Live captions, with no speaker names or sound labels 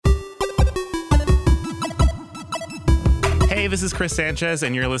Hey, this is Chris Sanchez,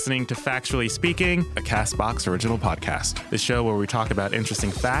 and you're listening to Factually Speaking, a CastBox original podcast. The show where we talk about interesting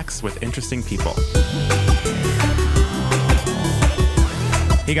facts with interesting people.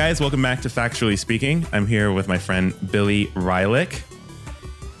 Hey guys, welcome back to Factually Speaking. I'm here with my friend Billy Rylick.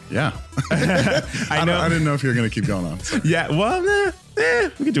 Yeah. I didn't know if you were going to keep going on. So. Yeah, well,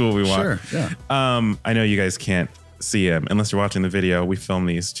 we can do what we want. Sure, yeah. I know you guys can't see him unless you're watching the video. We film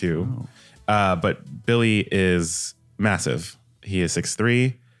these too. But Billy is massive. He is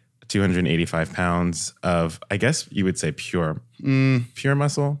 6'3", 285 pounds of, I guess you would say pure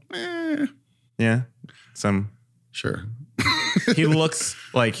muscle. Yeah, Sure. He looks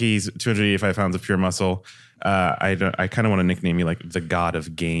like he's 285 pounds of pure muscle. I kind of want to nickname you like the god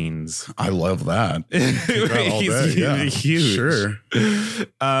of gains. I love that. He's huge. Sure.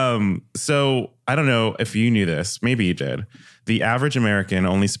 So I don't know if you knew this. Maybe you did. The average American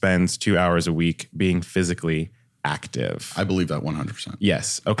only spends 2 hours a week being physically active. I believe that 100%.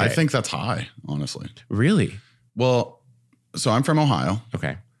 Yes. Okay. I think that's high, honestly. Really? Well, so I'm from Ohio.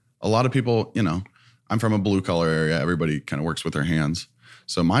 Okay. A lot of people, I'm from a blue collar area. Everybody kind of works with their hands.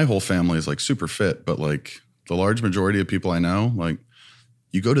 So my whole family is like super fit, but like the large majority of people I know, like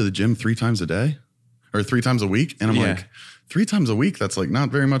you go to the gym 3 times a day or 3 times a week. And I'm like, 3 times a week, that's like not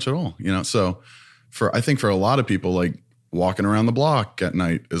very much at all, So I think for a lot of people, like walking around the block at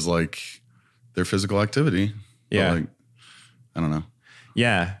night is like their physical activity. Yeah. But like, I don't know.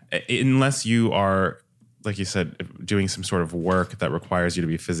 Yeah. Unless you are, like you said, doing some sort of work that requires you to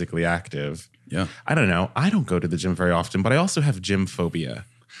be physically active. Yeah. I don't know. I don't go to the gym very often, but I also have gym phobia.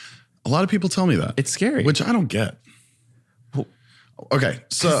 A lot of people tell me that. It's scary. Which I don't get. Okay.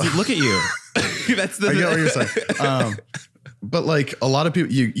 So look at you. I get what you're saying. But like a lot of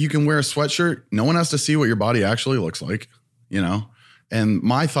people, you can wear a sweatshirt. No one has to see what your body actually looks like, And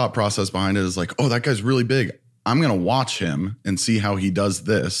my thought process behind it is like, oh, that guy's really big. I'm going to watch him and see how he does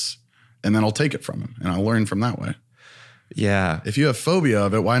this. And then I'll take it from him and I'll learn from that way. Yeah. If you have phobia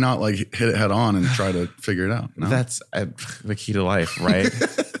of it, why not like hit it head on and try to figure it out? No? That's the key to life, right?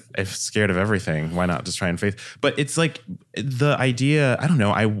 If scared of everything, why not just try and face? But it's like the idea, I don't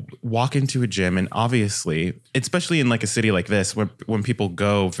know, I walk into a gym and obviously, especially in like a city like this, when people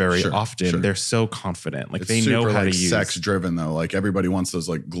go very often, they're so confident. Like it's they know how to use. Sex driven though. Like everybody wants those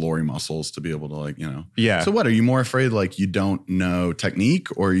like glory muscles to be able to like, Yeah. So what, are you more afraid like you don't know technique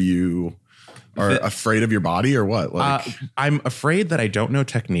or you are afraid of your body or what? Like I'm afraid that I don't know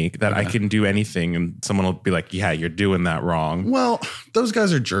technique, that I can do anything and someone will be like, yeah, you're doing that wrong. Well, those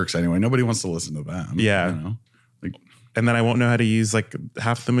guys are jerks anyway. Nobody wants to listen to them. Yeah. And then I won't know how to use like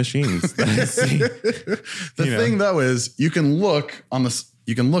half the machines. The thing though is you can look on the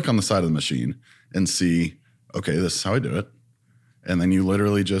side of the machine and see, okay, this is how I do it. And then you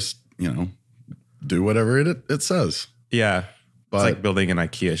literally just, do whatever it says. Yeah. But it's like building an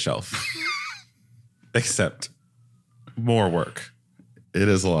IKEA shelf. Except more work. It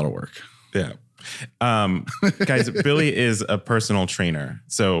is a lot of work. Yeah. Guys, Billy is a personal trainer.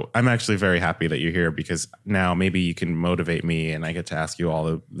 So I'm actually very happy that you're here because now maybe you can motivate me and I get to ask you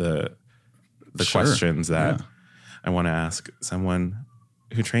all the questions that I want to ask someone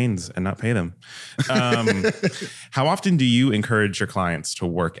who trains and not pay them. How often do you encourage your clients to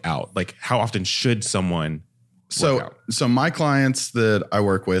work out? Like how often should someone work out? So my clients that I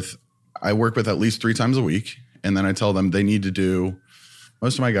work with at least 3 times a week. And then I tell them they need to do,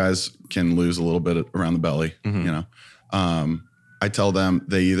 most of my guys can lose a little bit around the belly, I tell them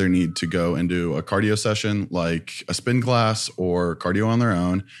they either need to go and do a cardio session, like a spin class or cardio on their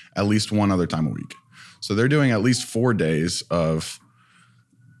own, at least 1 other time a week. So they're doing at least 4 days of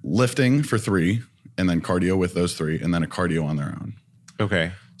lifting for 3 and then cardio with those 3 and then a cardio on their own.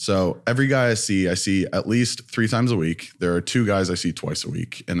 Okay. So every guy I see at least 3 times a week. There are 2 guys I see twice a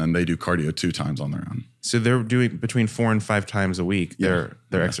week, and then they do cardio 2 times on their own. So they're doing between 4 and 5 times a week. They're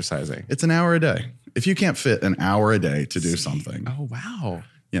exercising. It's an hour a day. If you can't fit an hour a day to do something. Oh, wow.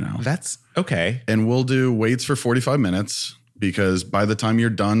 That's okay. And we'll do weights for 45 minutes because by the time you're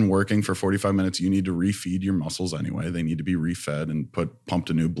done working for 45 minutes, you need to refeed your muscles anyway. They need to be refed and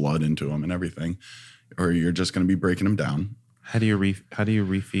pumped a new blood into them and everything, or you're just going to be breaking them down. How do you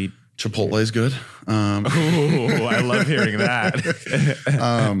refeed? Chipotle is good. Oh, I love hearing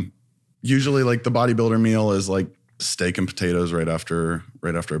that. Usually like the bodybuilder meal is like steak and potatoes right after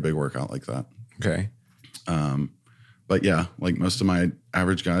a big workout like that. Okay. But yeah, like most of my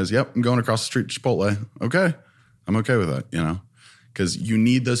average guys, yep, I'm going across the street to Chipotle. Okay. I'm okay with that, because you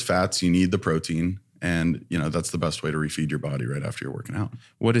need those fats, you need the protein, and that's the best way to refeed your body right after you're working out.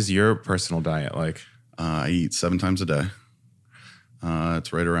 What is your personal diet like? I eat 7 times a day.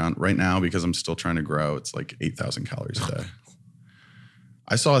 It's right now, because I'm still trying to grow, it's like 8,000 calories a day.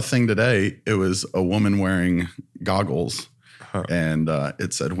 I saw a thing today. It was a woman wearing goggles, and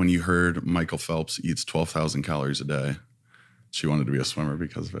it said, when you heard Michael Phelps eats 12,000 calories a day, she wanted to be a swimmer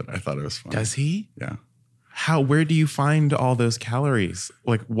because of it. I thought it was funny. Does he? Yeah. Where do you find all those calories?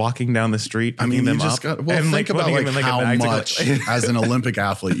 Like walking down the street, picking them up? Think about putting them in how a bag much as an Olympic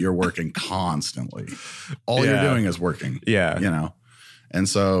athlete you're working constantly. All you're doing is working. Yeah. You know? And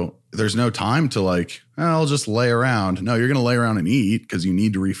so there's no time to like, I'll just lay around. No, you're going to lay around and eat because you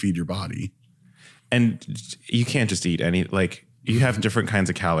need to refeed your body. And you can't just eat you have different kinds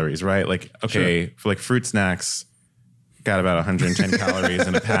of calories, right? Like, okay, for like fruit snacks, got about 110 calories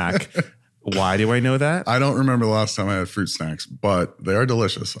in a pack. Why do I know that? I don't remember the last time I had fruit snacks, but they are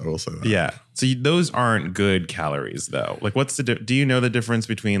delicious. I will say that. Yeah. So those aren't good calories though. Like do you know the difference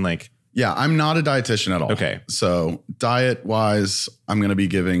between like? Yeah, I'm not a dietitian at all. Okay. So diet wise, I'm going to be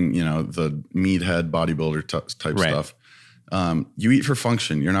giving, the meathead bodybuilder type stuff. You eat for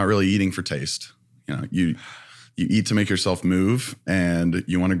function. You're not really eating for taste. You eat to make yourself move, and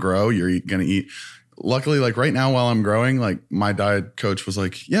you want to grow. You're going to eat. Luckily, like right now while I'm growing, like my diet coach was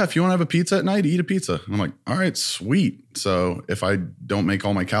like, yeah, if you want to have a pizza at night, eat a pizza. And I'm like, all right, sweet. So if I don't make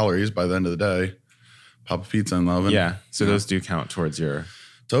all my calories by the end of the day, pop a pizza in the oven. Yeah. So those do count towards your.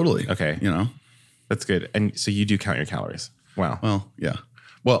 Totally. Okay. That's good. And so you do count your calories. Wow. Well, yeah.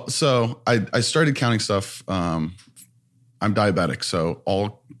 Well, so I started counting stuff. I'm diabetic. So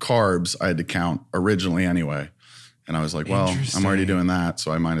all carbs I had to count originally anyway. And I was like, well, I'm already doing that,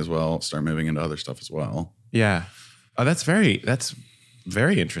 so I might as well start moving into other stuff as well. Yeah. Oh, that's very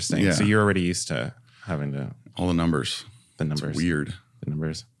interesting. Yeah. So you're already used to having to all the numbers. It's weird. The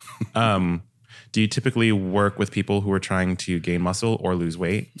numbers. Do you typically work with people who are trying to gain muscle or lose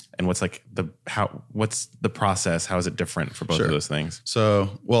weight? And what's the process? How is it different for both of those things?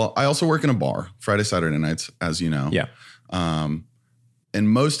 So, well, I also work in a bar Friday, Saturday nights, as you know. Yeah. And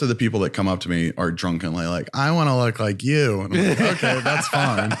most of the people that come up to me are drunkenly like, I want to look like you. And I'm like, okay, that's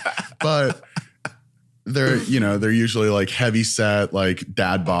fine. But they're usually like heavy set, like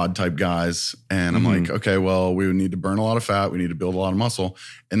dad bod type guys. And I'm like, okay, well, we would need to burn a lot of fat. We need to build a lot of muscle.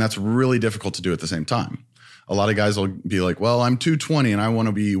 And that's really difficult to do at the same time. A lot of guys will be like, well, I'm 220 and I want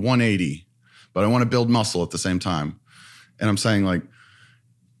to be 180, but I want to build muscle at the same time. And I'm saying like,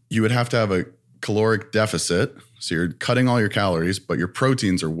 you would have to have a caloric deficit. So you're cutting all your calories, but your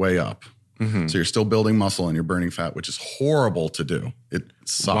proteins are way up. Mm-hmm. So you're still building muscle and you're burning fat, which is horrible to do. It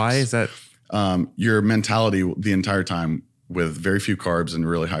sucks. Why is that? Your mentality the entire time with very few carbs and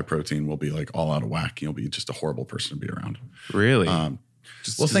really high protein will be like all out of whack. You'll be just a horrible person to be around. Really?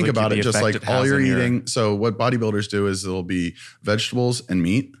 Think about it. Just like all you're eating. So what bodybuilders do is there'll be vegetables and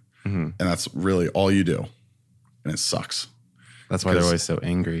meat. Mm-hmm. And that's really all you do. And it sucks. That's why they're always so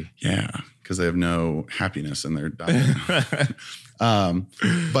angry. Yeah. Because they have no happiness in their diet.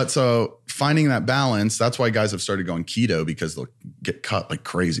 But so finding that balance, that's why guys have started going keto, because they'll get cut like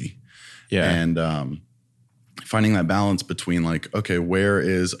crazy. Yeah. And finding that balance between like, okay, where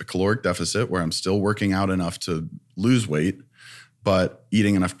is a caloric deficit where I'm still working out enough to lose weight, but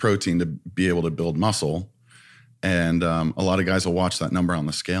eating enough protein to be able to build muscle. And a lot of guys will watch that number on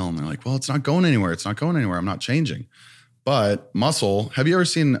the scale and they're like, well, it's not going anywhere. It's not going anywhere. I'm not changing. But muscle, have you ever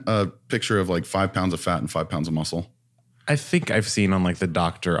seen a picture of like 5 pounds of fat and 5 pounds of muscle? I think I've seen on like the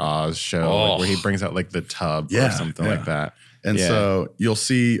Dr. Oz show where he brings out like the tub or something like that. And so you'll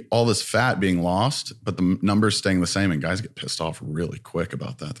see all this fat being lost, but the numbers staying the same, and guys get pissed off really quick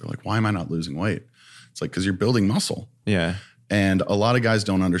about that. They're like, why am I not losing weight? It's like, because you're building muscle. Yeah. And a lot of guys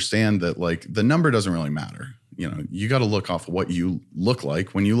don't understand that like the number doesn't really matter. You got to look off what you look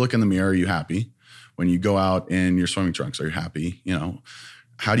like. When you look in the mirror, are you happy? When you go out in your swimming trunks, are you happy?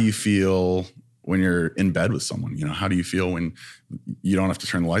 How do you feel when you're in bed with someone? How do you feel when you don't have to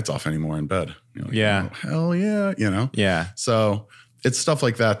turn the lights off anymore in bed? Like, yeah. Oh, hell yeah. Yeah. So it's stuff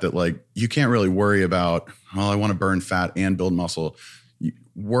like that like you can't really worry about, I want to burn fat and build muscle.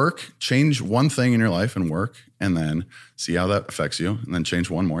 Change one thing in your life and work, and then see how that affects you, and then change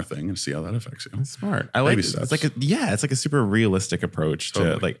one more thing and see how that affects you. That's smart. I like it. It's like a super realistic approach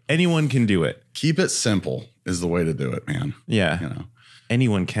to like anyone can do it. Keep it simple is the way to do it, man. Yeah.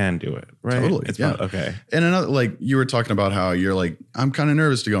 Anyone can do it, right? Totally. Okay. And another, like you were talking about how you're like, I'm kind of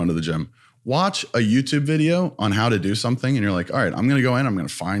nervous to go into the gym. Watch a YouTube video on how to do something, and you're like, all right, I'm going to go in, I'm going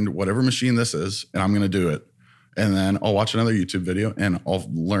to find whatever machine this is, and I'm going to do it. And then I'll watch another YouTube video and I'll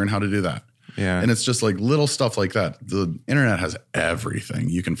learn how to do that. Yeah. And it's just like little stuff like that. The internet has everything.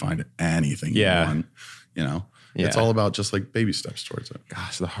 You can find anything you want, It's all about just like baby steps towards it.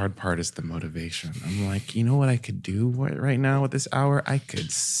 Gosh, the hard part is the motivation. I'm like, you know what I could do right now with this hour? I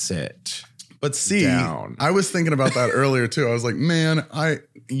could sit. But see, down. I was thinking about that earlier too. I was like, man, I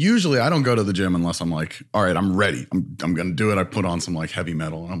don't go to the gym unless I'm like, all right, I'm ready. I'm going to do it. I put on some like heavy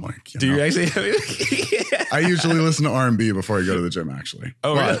metal and I'm like, do you actually? I usually listen to R&B before I go to the gym actually.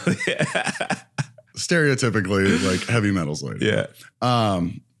 Oh, but really? Stereotypically like heavy metal's later. Yeah.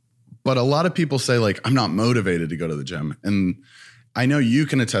 But a lot of people say like, I'm not motivated to go to the gym. And I know you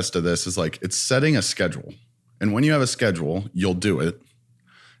can attest to this, is like, it's setting a schedule. And when you have a schedule, you'll do it.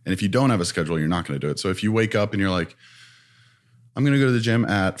 And if you don't have a schedule, you're not going to do it. So if you wake up and you're like, I'm going to go to the gym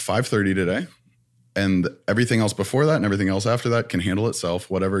at 5:30 today, and everything else before that and everything else after that can handle itself,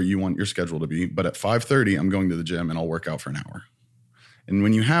 whatever you want your schedule to be. But at 5:30, I'm going to the gym and I'll work out for an hour. And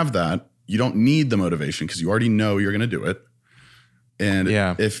when you have that, you don't need the motivation because you already know you're going to do it. And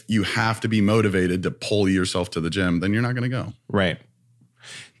if you have to be motivated to pull yourself to the gym, then you're not going to go. Right.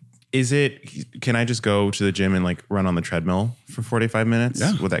 Can I just go to the gym and like run on the treadmill for 45 minutes?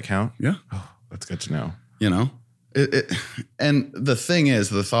 Yeah. Would that count? Yeah. Oh, that's good to know. You know, and the thing is,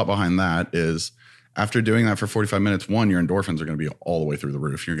 the thought behind that is after doing that for 45 minutes, one, your endorphins are going to be all the way through the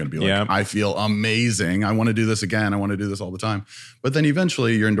roof. You're going to be like, I feel amazing. I want to do this again. I want to do this all the time. But then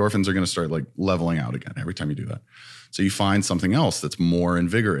eventually your endorphins are going to start like leveling out again every time you do that. So you find something else that's more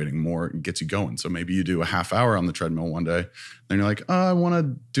invigorating, more gets you going. So maybe you do a half hour on the treadmill one day, then you're like, oh, I want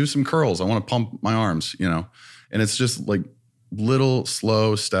to do some curls. I want to pump my arms, you know, and it's just like little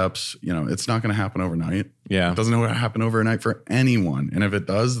slow steps. You know, it's not going to happen overnight. Yeah. It doesn't happen overnight for anyone. And if it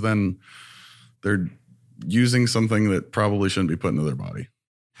does, then they're using something that probably shouldn't be put into their body.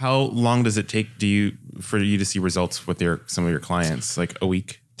 How long does it take for you to see results with some of your clients? Like a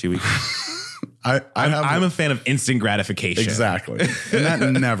week, 2 weeks? I'm a fan of instant gratification. Exactly. And that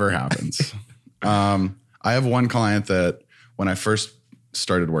never happens. I have one client that when I first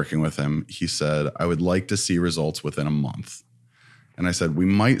started working with him, he said, I would like to see results within a month. And I said, we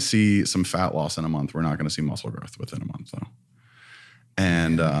might see some fat loss in a month. We're not going to see muscle growth within a month though.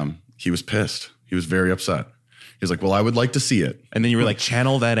 And he was pissed. He was very upset. He was like, well, I would like to see it. And then you were like,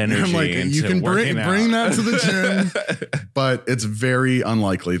 channel that energy. I'm like, you can bring that to the gym, but it's very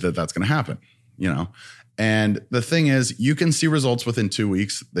unlikely that that's going to happen, you know? And the thing is, you can see results within 2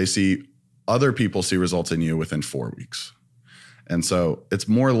 weeks. Other people see results in you within 4 weeks. And so it's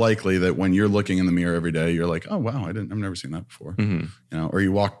more likely that when you're looking in the mirror every day, you're like, oh, wow, I've never seen that before. Mm-hmm. You know, or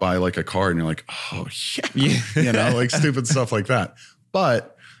you walk by like a car and you're like, oh yeah. You know, like stupid stuff like that.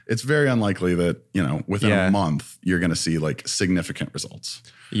 But it's very unlikely that, you know, within a month, you're going to see like significant results.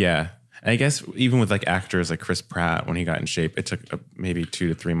 Yeah. And I guess even with like actors like Chris Pratt, when he got in shape, it took maybe 2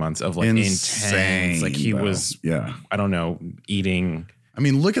 to 3 months of like intense. Like he was, I don't know, eating. I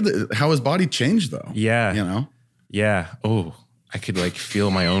mean, look at how his body changed though. Yeah. You know? Yeah. Oh, I could like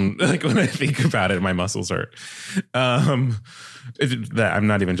feel my own, like when I think about it, my muscles hurt. I'm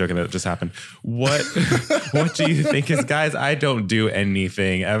not even joking that it just happened. What do you think is, guys, I don't do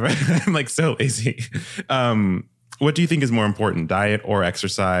anything ever. I'm like so lazy. What do you think is more important, diet or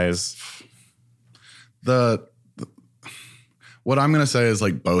exercise? What I'm going to say is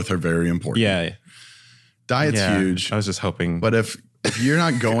like both are very important. Yeah. Diet's huge. I was just hoping. But if you're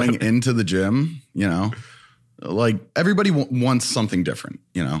not going into the gym, you know, like everybody wants something different,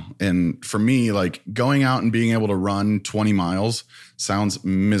 you know? And for me, like going out and being able to run 20 miles sounds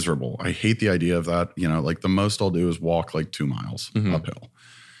miserable. I hate the idea of that. You know, like the most I'll do is walk like 2 miles uphill,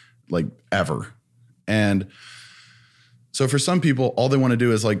 like ever. And so for some people, all they want to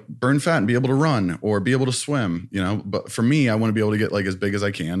do is like burn fat and be able to run or be able to swim, you know? But for me, I want to be able to get like as big as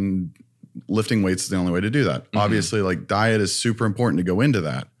I can. Lifting weights is the only way to do that. Mm-hmm. Obviously, like diet is super important to go into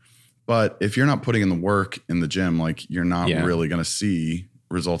that. But if you're not putting in the work in the gym, like you're not really going to see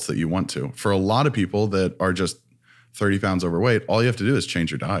results that you want to. For a lot of people that are just 30 pounds overweight, all you have to do is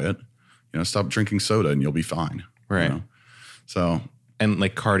change your diet. You know, stop drinking soda and you'll be fine. Right. You know? So, and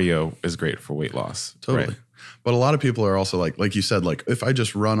like cardio is great for weight loss. Totally. Right? But a lot of people are also like you said, like if I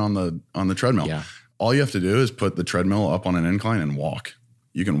just run on the treadmill, all you have to do is put the treadmill up on an incline and walk.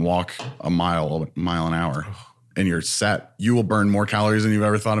 You can walk a mile an hour. And you're set. You will burn more calories than you've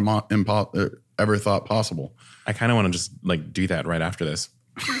ever thought possible. I kind of want to just like do that right after this.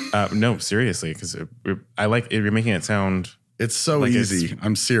 No, seriously, because I like it. You're making it sound. It's so like easy.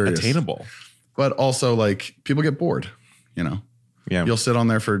 I'm serious. Attainable. But also like people get bored, you know? Yeah. You'll sit on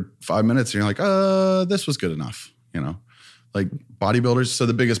there for 5 minutes and you're like, this was good enough, you know? Like bodybuilders. So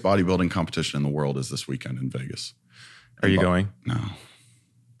the biggest bodybuilding competition in the world is this weekend in Vegas. Are you going? No.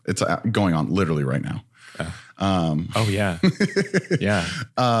 It's going on literally right now. Oh yeah. Yeah.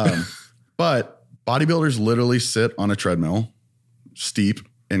 But Bodybuilders literally sit on a treadmill, steep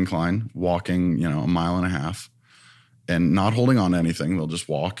incline, walking, a mile and a half and not holding on to anything. They'll just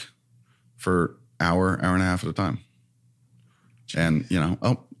walk for hour and a half at a time. And,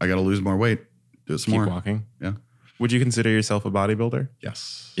 I got to lose more weight. Do it some more. Keep walking. Yeah. Would you consider yourself a bodybuilder?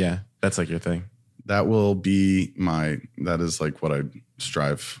 Yes. Yeah. That's like your thing. That will be that is like what I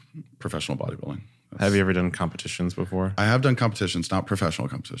strive professional bodybuilding. Have you ever done competitions before? I have done competitions, not professional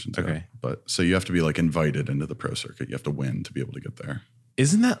competitions. Okay. Yet, but so you have to be like invited into the pro circuit. You have to win to be able to get there.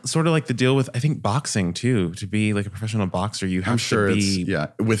 Isn't that sort of like the deal with, I think, boxing too? To be like a professional boxer, you have to be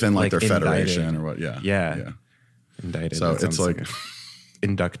within like their indicted. federation or what. Yeah. Yeah. Indicted. So it's like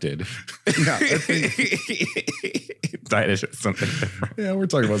inducted. Yeah, I think, Indicted is something different. yeah, we're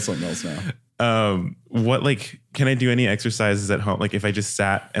talking about something else now. Can I do any exercises at home? Like if I just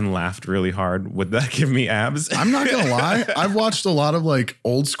sat and laughed really hard, would that give me abs? I'm not gonna lie. I've watched a lot of like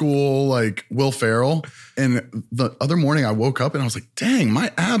old school like Will Ferrell, and the other morning I woke up and I was like, dang,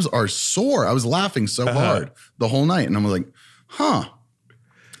 my abs are sore. I was laughing so hard the whole night. And I'm like,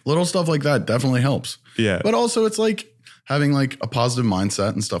 little stuff like that definitely helps. Yeah. But also it's like having like a positive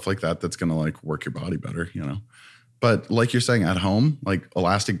mindset and stuff like that that's gonna like work your body better, But like you're saying at home, like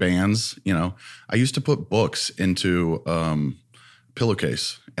elastic bands, I used to put books into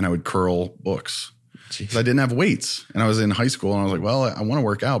pillowcase and I would curl books because I didn't have weights. And I was in high school and I was like, well, I want to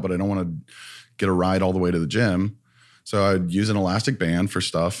work out, but I don't want to get a ride all the way to the gym. So I'd use an elastic band for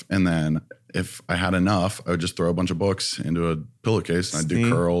stuff. And then if I had enough, I would just throw a bunch of books into a pillowcase and I'd do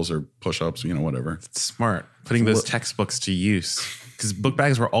curls or push-ups, whatever. It's smart. Putting those textbooks to use. Because book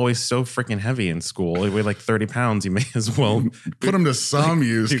bags were always so freaking heavy in school. They weighed like 30 pounds. You may as well put them to some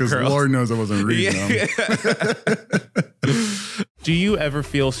use because Lord knows I wasn't reading them. Do you ever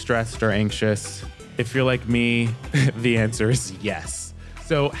feel stressed or anxious? If you're like me, the answer is yes.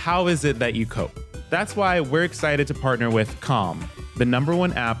 So how is it that you cope? That's why we're excited to partner with Calm, the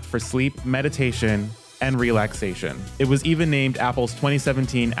 #1 app for sleep, meditation, and relaxation. It was even named Apple's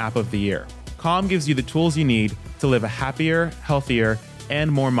 2017 App of the Year. Calm gives you the tools you need to live a happier, healthier,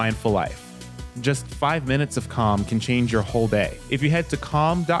 and more mindful life. Just 5 minutes of Calm can change your whole day. If you head to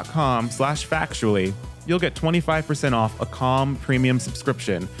calm.com/factually, you'll get 25% off a Calm premium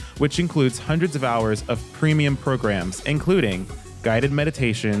subscription, which includes hundreds of hours of premium programs, including guided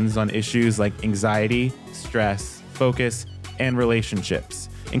meditations on issues like anxiety, stress, focus, and relationships,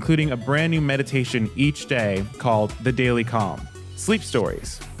 including a brand new meditation each day called The Daily Calm, sleep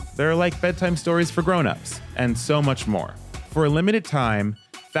stories. They're like bedtime stories for grown-ups, and so much more. For a limited time,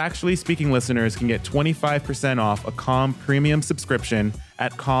 Factually Speaking listeners can get 25% off a Calm premium subscription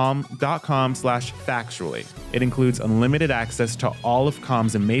at calm.com/factually. It includes unlimited access to all of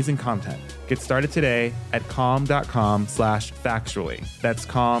Calm's amazing content. Get started today at calm.com/factually. That's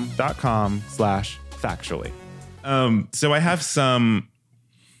calm.com/factually. So I have some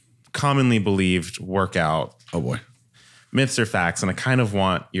commonly believed workout myths or facts, and I kind of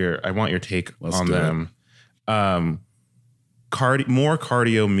want your take on them. More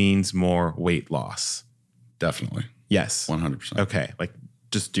cardio means more weight loss. Definitely. Yes. 100%. Okay. Like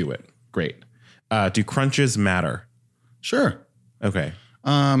just do it. Great. Do crunches matter? Sure. Okay.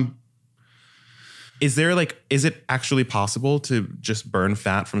 Is it actually possible to just burn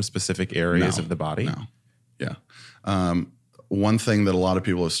fat from specific areas of the body? No. Yeah. One thing that a lot of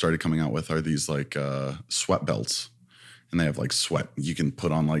people have started coming out with are these like sweat belts. And they have like sweat. You can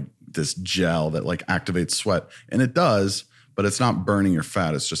put on like this gel that like activates sweat. And it does, but it's not burning your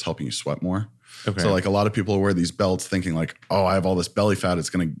fat. It's just helping you sweat more. Okay. So like a lot of people wear these belts thinking like, oh, I have all this belly fat. It's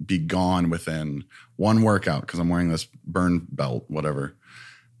going to be gone within one workout because I'm wearing this burn belt, whatever.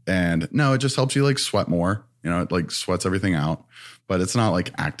 And no, it just helps you like sweat more. It like sweats everything out. But it's not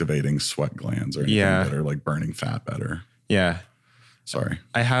like activating sweat glands or anything that are like burning fat better. Yeah. Sorry.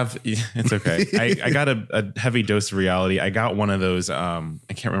 It's okay. I got a heavy dose of reality. I got one of those, I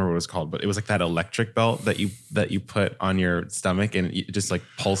can't remember what it was called, but it was like that electric belt that you put on your stomach and it just like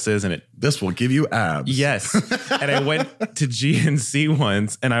pulses and this will give you abs. Yes. And I went to GNC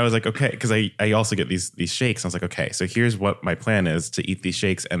once and I was like, okay, because I also get these shakes. I was like, okay, so here's what my plan is to eat these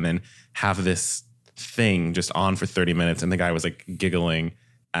shakes and then have this thing just on for 30 minutes. And the guy was like giggling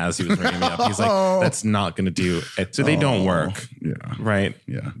as he was ringing me up. He's like, that's not going to do it. So they don't work. Yeah. Right.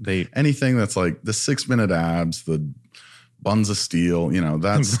 Yeah. Anything that's like the 6-minute abs, the buns of steel,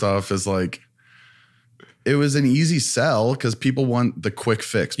 that stuff is like, it was an easy sell because people want the quick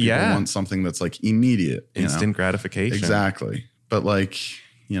fix. People want something that's like immediate. Instant gratification. Exactly. But like,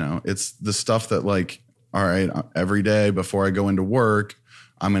 it's the stuff that like, all right, every day before I go into work,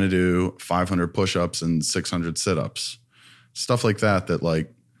 I'm going to do 500 push-ups and 600 sit-ups. Stuff like that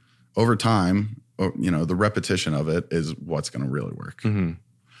like, over time, the repetition of it is what's going to really work. Mm-hmm.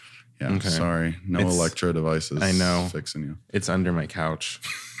 Yeah. Okay. Sorry. No electro devices. I know. Fixing you. It's under my couch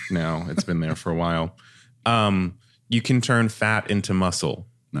now. It's been there for a while. You can turn fat into muscle.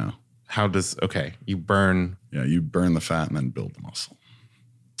 No. You burn. Yeah. You burn the fat and then build the muscle.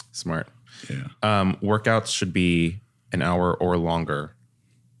 Smart. Yeah. Workouts should be an hour or longer.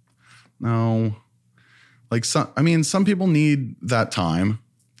 No. Like some people need that time.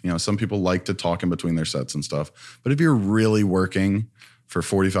 Some people like to talk in between their sets and stuff. But if you're really working for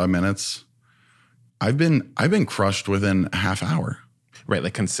 45 minutes, I've been crushed within a half hour. Right,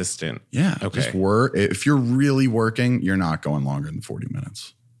 like consistent. Yeah. Okay. Just if you're really working, you're not going longer than 40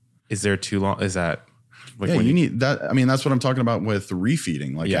 minutes. Is there too long? Is that like you need that? I mean, that's what I'm talking about with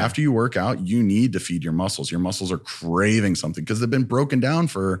refeeding. Like after you work out, you need to feed your muscles. Your muscles are craving something because they've been broken down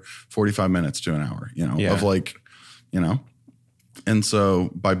for 45 minutes to an hour, And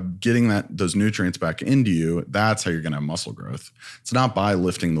so by getting those nutrients back into you, that's how you're going to have muscle growth. It's not by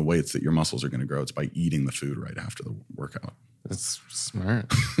lifting the weights that your muscles are going to grow. It's by eating the food right after the workout. That's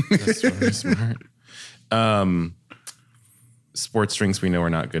smart. That's really smart. Sports drinks we know are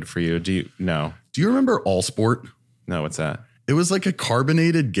not good for you. Do you remember All Sport? No, what's that? It was like a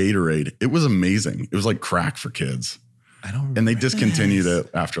carbonated Gatorade. It was amazing. It was like crack for kids. I don't remember. And they discontinued it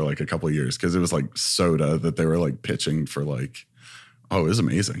after like a couple of years because it was like soda that they were like pitching for like, it was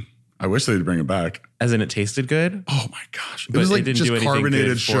amazing. I wish they'd bring it back. As in it tasted good? Oh my gosh. It But was it like didn't just do anything carbonated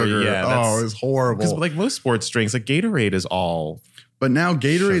good for you. sugar. Yeah, it was horrible. Because like most sports drinks, like Gatorade is all. But now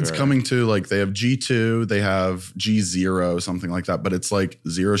Gatorade's Sugar. coming to like they have G2, they have G0, something like that. But it's like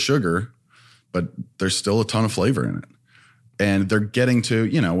zero sugar, but there's still a ton of flavor in it. And they're getting to,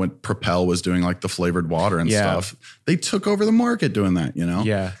 when Propel was doing like the flavored water and stuff, they took over the market doing that,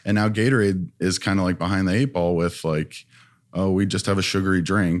 Yeah. And now Gatorade is kind of like behind the eight ball with like, we just have a sugary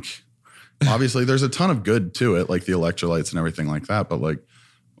drink. Obviously, there's a ton of good to it, like the electrolytes and everything like that. But like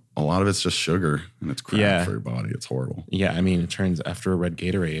a lot of it's just sugar and it's crap for your body. It's horrible. Yeah. I mean, it turns after a red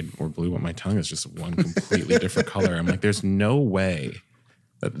Gatorade or blue, my tongue is just one completely different color. I'm like, there's no way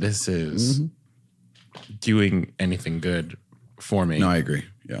that this is doing anything good for me. No, I agree.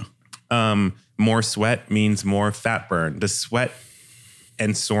 Yeah. More sweat means more fat burn. Does sweat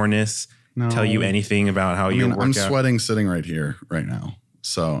and soreness tell you anything about how you work I'm out? sweating sitting right here right now.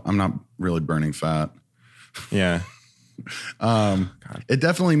 So I'm not really burning fat. Yeah. It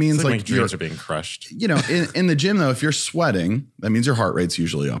definitely means It's like my like dreams are being crushed. In the gym though, if you're sweating, that means your heart rate's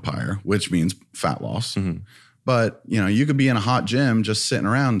usually up higher, which means fat loss. Mm-hmm. But you could be in a hot gym just sitting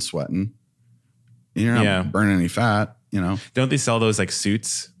around sweating. You're not burning any fat, Don't they sell those like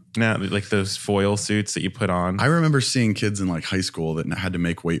suits now, like those foil suits that you put on? I remember seeing kids in like high school that had to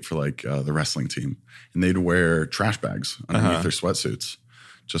make weight for like the wrestling team, and they'd wear trash bags underneath their sweatsuits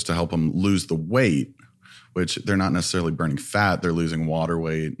just to help them lose the weight, which they're not necessarily burning fat. They're losing water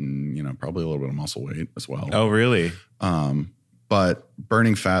weight and, probably a little bit of muscle weight as well. Oh, really? But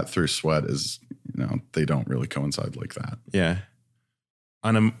burning fat through sweat is, they don't really coincide like that. Yeah.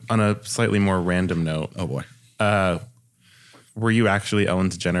 On a slightly more random note. Oh boy. Were you actually Ellen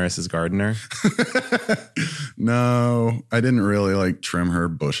DeGeneres' gardener? No, I didn't really like trim her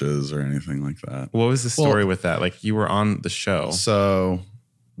bushes or anything like that. What was the story with that? Like you were on the show. So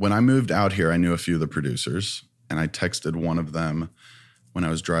when I moved out here, I knew a few of the producers, and I texted one of them when I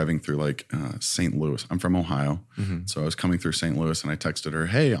was driving through like St. Louis. I'm from Ohio. Mm-hmm. So I was coming through St. Louis and I texted her,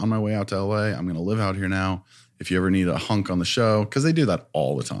 hey, on my way out to LA, I'm going to live out here now. If you ever need a hunk on the show, because they do that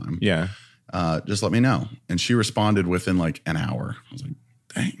all the time. Yeah. Just let me know. And she responded within like an hour. I was like,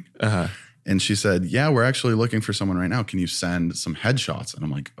 dang. Uh-huh. And she said, yeah, we're actually looking for someone right now. Can you send some headshots? And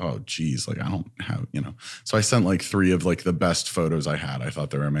I'm like, oh, geez, like I don't have, So I sent like 3 of like the best photos I had. I thought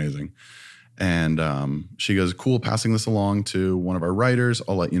they were amazing. And she goes, cool, passing this along to one of our writers.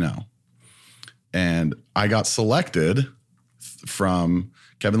 I'll let you know. And I got selected from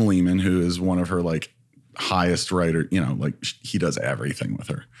Kevin Lehman, who is one of her like highest writer, like he does everything with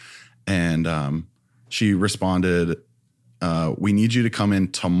her. And she responded, we need you to come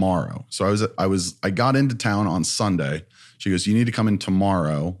in tomorrow. So I got into town on Sunday. She goes, you need to come in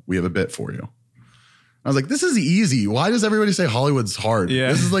tomorrow. We have a bit for you. I was like, this is easy. Why does everybody say Hollywood's hard? Yeah.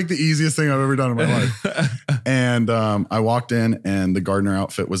 This is like the easiest thing I've ever done in my life. And I walked in and the gardener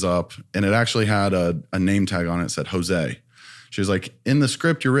outfit was up, and it actually had a name tag on it that said Jose. She was like, in the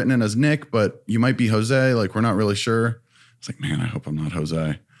script, you're written in as Nick, but you might be Jose. Like, we're not really sure. I was like, man, I hope I'm not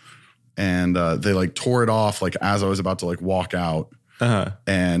Jose. And they like tore it off like as I was about to like walk out. Uh-huh.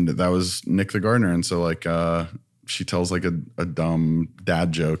 And that was Nick the gardener. And so like she tells like a dumb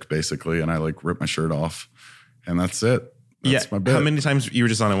dad joke basically, and I like rip my shirt off, and that's it. That's my bit. How many times you were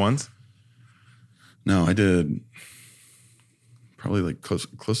just on it once? No, I did probably like close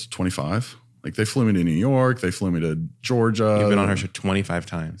to 25. Like they flew me to New York. They flew me to Georgia. You've been on her show 25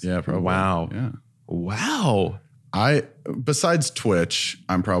 times. Yeah, probably. Wow. Yeah. Wow. Besides Twitch,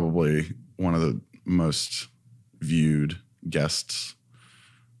 I'm probably one of the most viewed guests,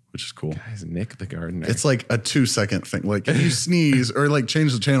 which is cool. Guys, Nick the Gardener. It's like a 2-second thing. Like if you sneeze or like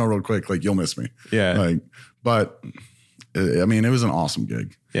change the channel real quick, like you'll miss me. Yeah. Like, but I mean, it was an awesome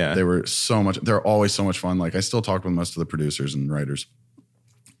gig. Yeah. They're always so much fun. Like I still talk with most of the producers and writers.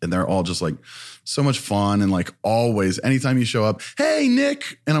 And they're all just like so much fun. And like always, anytime you show up, hey,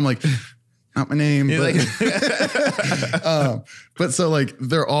 Nick. And I'm like, not my name. But, but so like,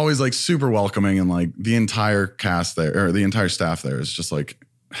 they're always like super welcoming. And like the entire cast there or the entire staff there is just like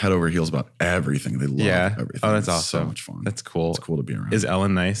head over heels about everything. They love everything. Oh, that's It's awesome. So much fun. That's cool. It's cool to be around. Is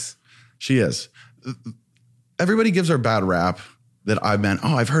Ellen nice? She is. Everybody gives her a bad rap that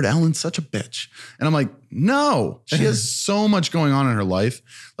I've heard Ellen's such a bitch. And I'm like, no, she has so much going on in her life.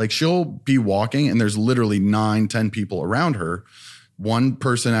 Like she'll be walking and there's literally 9-10 people around her, one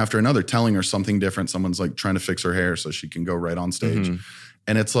person after another telling her something different. Someone's like trying to fix her hair so she can go right on stage. Mm-hmm.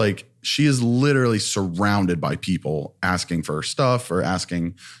 And it's like, she is literally surrounded by people asking for her stuff or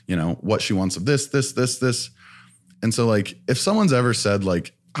asking, what she wants of this. And so like, if someone's ever said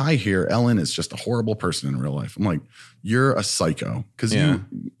like, I hear Ellen is just a horrible person in real life, I'm like, you're a psycho because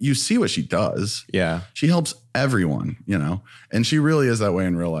you see what she does. Yeah. She helps everyone, and she really is that way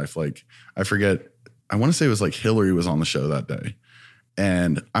in real life. Like I forget, I want to say it was like Hillary was on the show that day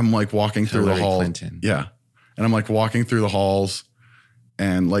and I'm like walking through the hall. Clinton. Yeah. And I'm like walking through the halls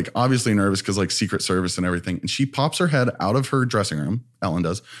and like obviously nervous because like Secret Service and everything. And she pops her head out of her dressing room. Ellen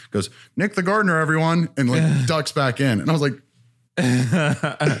does, goes, Nick the Gardener, everyone. And like ducks back in. And I was like,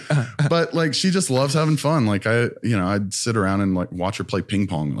 but like she just loves having fun. Like I'd sit around and like watch her play ping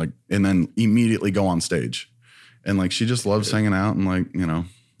pong, like, and then immediately go on stage. And like she just loves hanging out and like,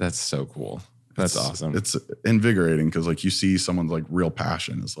 That's so cool. That's awesome. It's invigorating because like you see someone's like real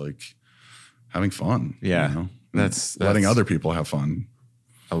passion is like having fun. Yeah. That's letting other people have fun.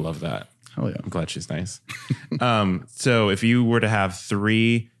 I love that. Hell yeah. I'm glad she's nice. So if you were to have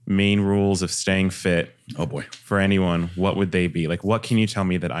 3 main rules of staying fit, oh boy, for anyone, what would they be? Like, what can you tell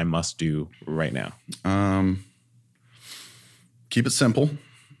me that I must do right now? Keep it simple.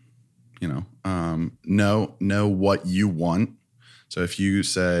 Know what you want. So if you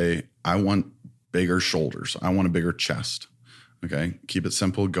say, I want bigger shoulders, I want a bigger chest. Okay. Keep it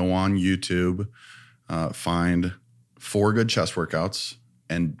simple. Go on YouTube, find 4 good chest workouts.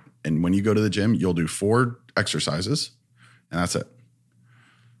 And when you go to the gym, you'll do 4 exercises and that's it.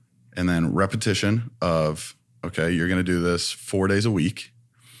 And then repetition of, okay, you're going to do this 4 days a week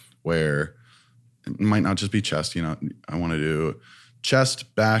where it might not just be chest. I want to do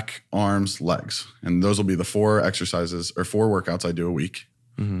chest, back, arms, legs. And those will be the 4 exercises or 4 workouts I do a week.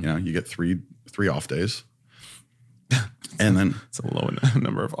 Mm-hmm. You get 3 off days. And then it's a low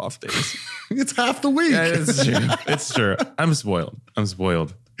number of off days. It's half the week. Yeah, it's true. It's true. I'm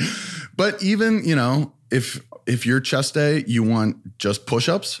spoiled. But even, if your chest day, you want just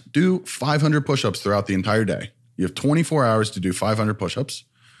push-ups, do 500 push-ups throughout the entire day. You have 24 hours to do 500 push-ups,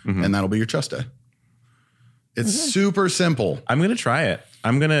 and that'll be your chest day. It's super simple. I'm going to try it.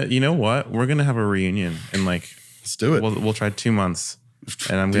 You know what? We're going to have a reunion in like, let's do it. We'll try 2 months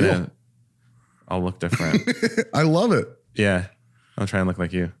and I'll look different. I love it. Yeah. I'll try and look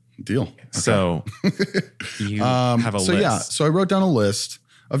like you. Deal. Okay. So you have a list. Yeah. So I wrote down a list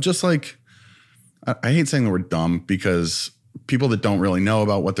of just like, I hate saying the word dumb because people that don't really know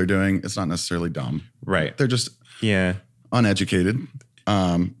about what they're doing, it's not necessarily dumb. Right. They're just uneducated.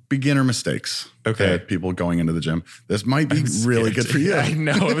 Beginner mistakes. Okay. That people going into the gym. This might be really good for you. I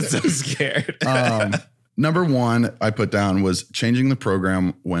know. I'm so scared. Number 1 I put down was changing the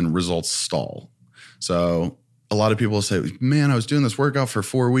program when results stall. So a lot of people say, man, I was doing this workout for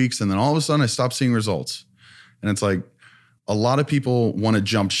 4 weeks and then all of a sudden I stopped seeing results. And it's like, a lot of people want to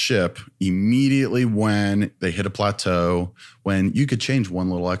jump ship immediately when they hit a plateau, when you could change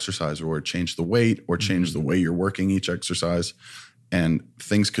one little exercise or change the weight or change the way you're working each exercise and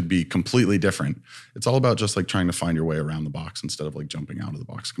things could be completely different. It's all about just like trying to find your way around the box instead of like jumping out of the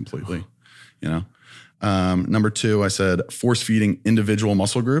box completely, Number 2, I said force feeding individual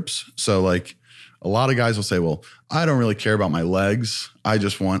muscle groups. So like a lot of guys will say, well, I don't really care about my legs. I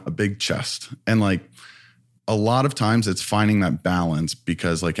just want a big chest. And like, a lot of times it's finding that balance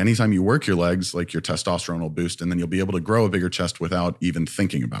because like anytime you work your legs, like your testosterone will boost and then you'll be able to grow a bigger chest without even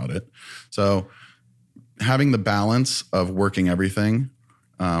thinking about it. So having the balance of working everything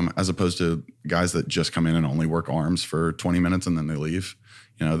as opposed to guys that just come in and only work arms for 20 minutes and then they leave.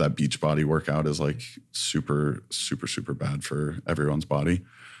 You know, that beach body workout is like super, super, super bad for everyone's body.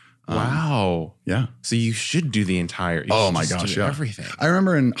 Wow. Yeah. So you should do the entire. Oh my gosh. Yeah. Everything. I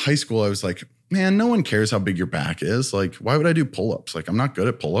remember in high school, I was like, man, no one cares how big your back is. Like, why would I do pull-ups? Like, I'm not good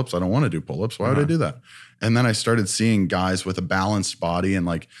at pull-ups. I don't want to do pull-ups. Why would I do that? And then I started seeing guys with a balanced body and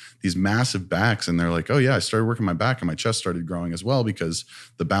like these massive backs. And they're like, oh yeah, I started working my back and my chest started growing as well because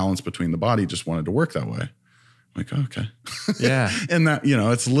the balance between the body just wanted to work that way. I'm like, oh, okay. Yeah. And that, you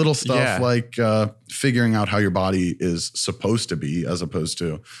know, it's little stuff like figuring out how your body is supposed to be as opposed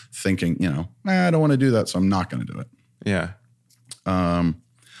to thinking, you know, I don't want to do that, so I'm not going to do it. Yeah.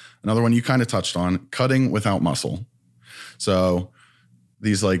 Another one you kind of touched on, cutting without muscle. So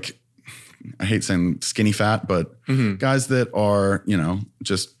these like, I hate saying skinny fat, but guys that are, you know,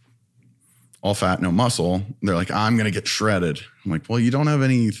 just all fat, no muscle, they're like, I'm going to get shredded. I'm like, well, you don't have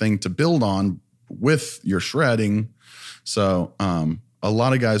anything to build on with your shredding. So a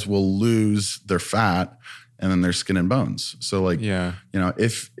lot of guys will lose their fat and then their skin and bones. So like, you know,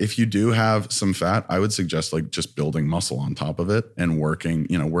 if you do have some fat, I would suggest like just building muscle on top of it and working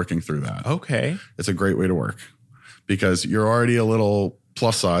through that. Okay. It's a great way to work because you're already a little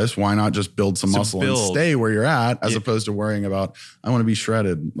plus size. Why not just build some muscle and stay where you're at as opposed to worrying about, I want to be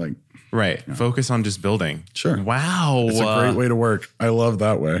shredded. Like, right. You know. Focus on just building. Sure. Wow. It's a great way to work. I love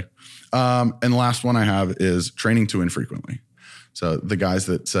that way. And the last one I have is training too infrequently. So the guys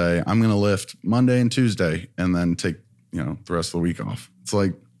that say, I'm going to lift Monday and Tuesday and then take, you know, the rest of the week off. It's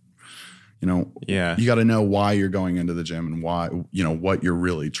like, you know, you got to know why you're going into the gym and why, you know, what you're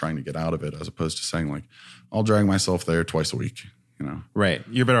really trying to get out of it, as opposed to saying like, I'll drag myself there twice a week, you know? Right.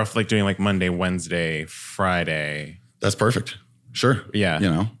 You're better off like doing like Monday, Wednesday, Friday. That's perfect. Sure. Yeah. You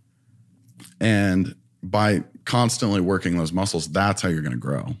know, and by constantly working those muscles, that's how you're going to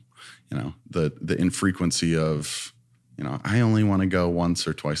grow. You know, the infrequency of, you know, I only want to go once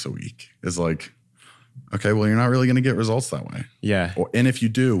or twice a week is like, okay, well, you're not really going to get results that way. Yeah. And if you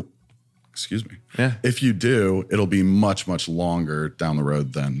do, if you do, it'll be much, much longer down the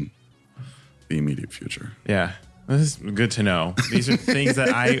road than the immediate future. Yeah. This is good to know. These are things that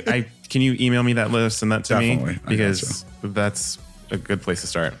I can you email me that list, send that to me? Because that's a good place to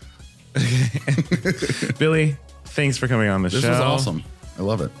start. Billy, thanks for coming on the show. This was awesome. I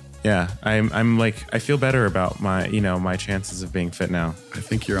love it. Yeah, I'm like, I feel better about my, you know, my chances of being fit now. I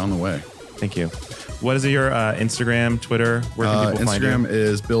think you're on the way. Thank you. What is your Instagram, Twitter? Where can people find you? Instagram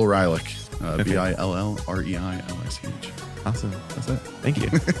is Bill Reilich, BILLREILICH. Awesome. That's it. Thank you.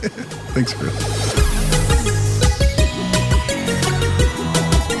 Thanks, Chris.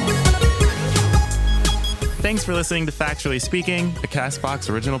 Thanks for listening to Factually Speaking, a CastBox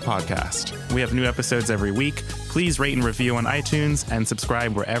original podcast. We have new episodes every week. Please rate and review on iTunes and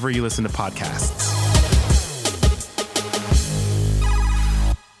subscribe wherever you listen to podcasts.